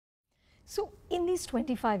So in these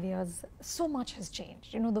 25 years, so much has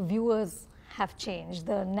changed. You know, the viewers have changed,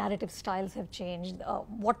 the narrative styles have changed,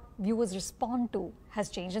 what viewers respond to has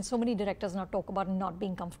changed, and so many directors now talk about not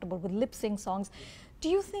being comfortable with lip sync songs. Do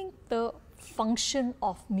you think the function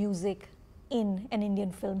of music in an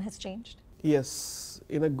Indian film has changed? Yes,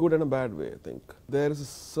 in a good and a bad way, I think. There is a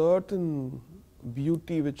certain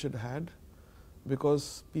beauty which it had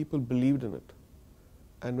because people believed in it.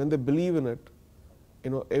 And when they believe in it, you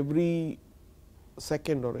know, every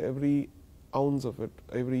second or every ounce of it,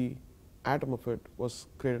 every atom of it was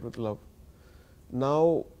created with love.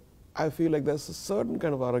 Now, I feel like there's a certain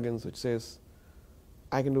kind of arrogance which says,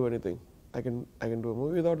 I can do anything. I can do a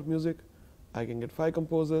movie without music, I can get 5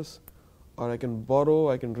 composers, or I can borrow,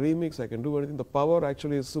 I can remix, I can do anything. The power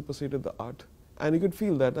actually has superseded the art. And you could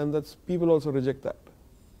feel that, and that's people also reject that.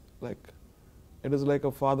 Like, it is like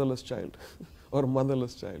a fatherless child or a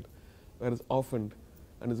motherless child, where it's orphaned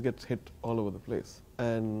and it gets hit all over the place.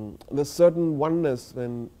 And there's certain oneness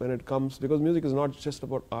when it comes, because music is not just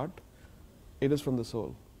about art, it is from the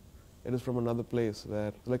soul. It is from another place where,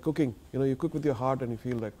 it's like cooking, you know, you cook with your heart and you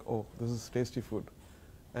feel like, oh, this is tasty food.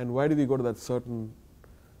 And why do we go to that certain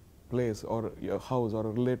place or your house or a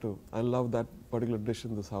relative? I love that particular dish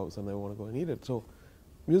in this house and I want to go and eat it. So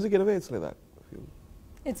music in a way it's like that, I feel.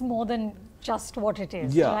 It's more than just what it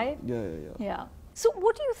is, Yeah, right? yeah. So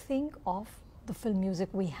what do you think of the film music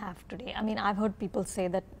we have today? I mean, I've heard people say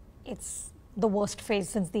that it's the worst phase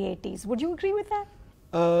since the 80s. Would you agree with that?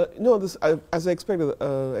 No, as I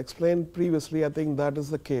explained previously, I think that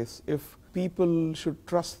is the case. If people should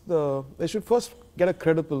trust they should first get a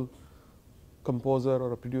credible composer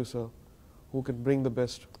or a producer who can bring the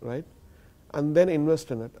best, right? And then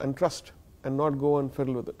invest in it and trust and not go and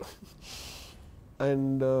fiddle with it.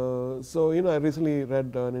 And so, you know, I recently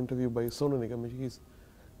read an interview by Sonu Nigam. He's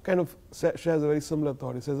kind of shares a very similar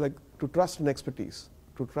thought. He says, like, to trust an expertise,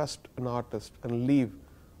 to trust an artist and leave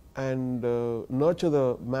and nurture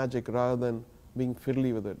the magic rather than being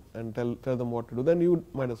fiddly with it and tell them what to do, then you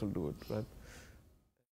might as well do it, right?